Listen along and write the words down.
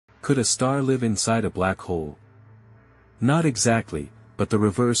Could a star live inside a black hole? Not exactly, but the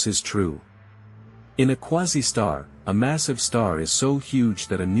reverse is true. In a quasi-star, a massive star is so huge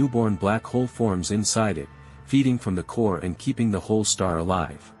that a newborn black hole forms inside it, feeding from the core and keeping the whole star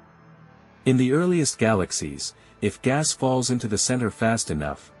alive. In the earliest galaxies, if gas falls into the center fast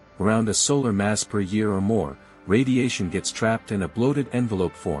enough, around a solar mass per year or more, radiation gets trapped and a bloated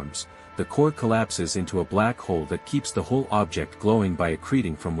envelope forms. The core collapses into a black hole that keeps the whole object glowing by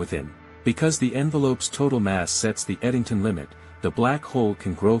accreting from within. Because the envelope's total mass sets the Eddington limit, the black hole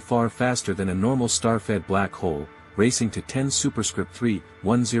can grow far faster than a normal star-fed black hole, racing to 10 superscript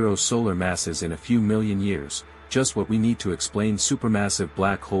 310 solar masses in a few million years, just what we need to explain supermassive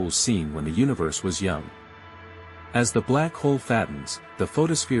black holes seen when the universe was young. As the black hole fattens, the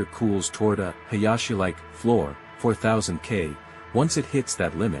photosphere cools toward a Hayashi-like floor, 4000 K. Once it hits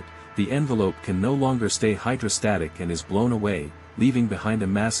that limit, the envelope can no longer stay hydrostatic and is blown away, leaving behind a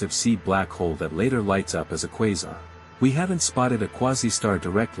massive seed black hole that later lights up as a quasar. We haven't spotted a quasi-star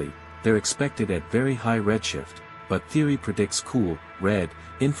directly, they're expected at very high redshift, but theory predicts cool, red,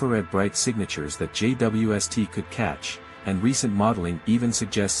 infrared bright signatures that JWST could catch, and recent modeling even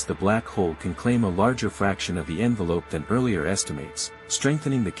suggests the black hole can claim a larger fraction of the envelope than earlier estimates,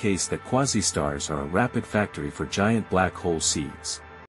 strengthening the case that quasi-stars are a rapid factory for giant black hole seeds.